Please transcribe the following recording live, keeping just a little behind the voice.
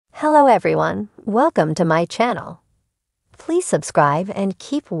Hello everyone, welcome to my channel. Please subscribe and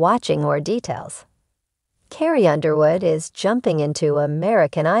keep watching more details. Carrie Underwood is jumping into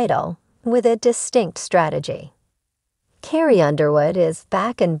American Idol with a distinct strategy. Carrie Underwood is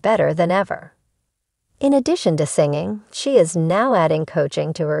back and better than ever. In addition to singing, she is now adding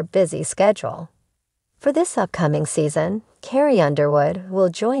coaching to her busy schedule. For this upcoming season, Carrie Underwood will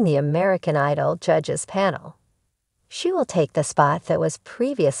join the American Idol judges panel. She will take the spot that was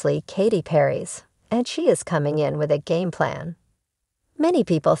previously Katy Perry's, and she is coming in with a game plan. Many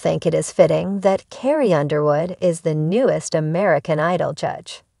people think it is fitting that Carrie Underwood is the newest American Idol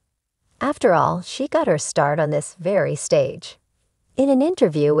judge. After all, she got her start on this very stage. In an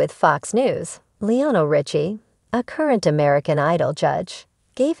interview with Fox News, Lionel Richie, a current American Idol judge,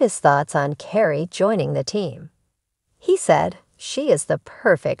 gave his thoughts on Carrie joining the team. He said, "She is the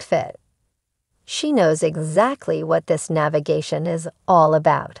perfect fit. She knows exactly what this navigation is all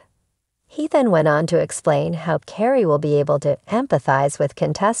about." He then went on to explain how Carrie will be able to empathize with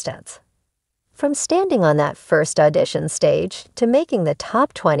contestants. From standing on that first audition stage to making the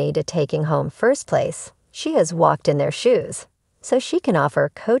top 20 to taking home first place, she has walked in their shoes, so she can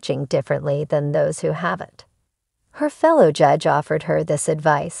offer coaching differently than those who haven't. Her fellow judge offered her this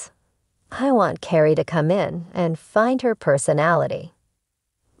advice: "I want Carrie to come in and find her personality."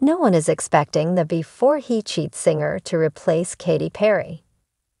 No one is expecting the Before He Cheats singer to replace Katy Perry.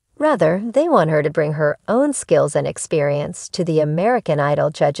 Rather, they want her to bring her own skills and experience to the American Idol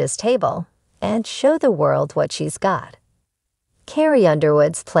judges' table and show the world what she's got. Carrie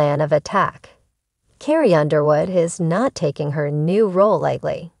Underwood's plan of attack. Carrie Underwood is not taking her new role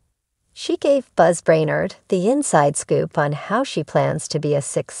lightly. She gave Buzz Brainerd the inside scoop on how she plans to be a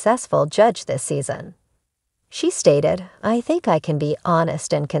successful judge this season. She stated, "I think I can be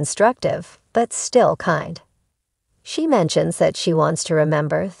honest and constructive, but still kind." She mentions that she wants to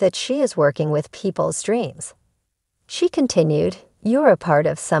remember that she is working with people's dreams. She continued, "You're a part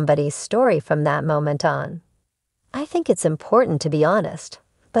of somebody's story from that moment on. I think it's important to be honest,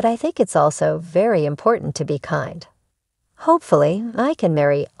 but I think it's also very important to be kind. Hopefully, I can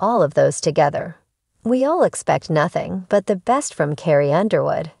marry all of those together." We all expect nothing but the best from Carrie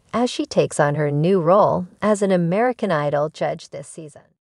Underwood as she takes on her new role as an American Idol judge this season.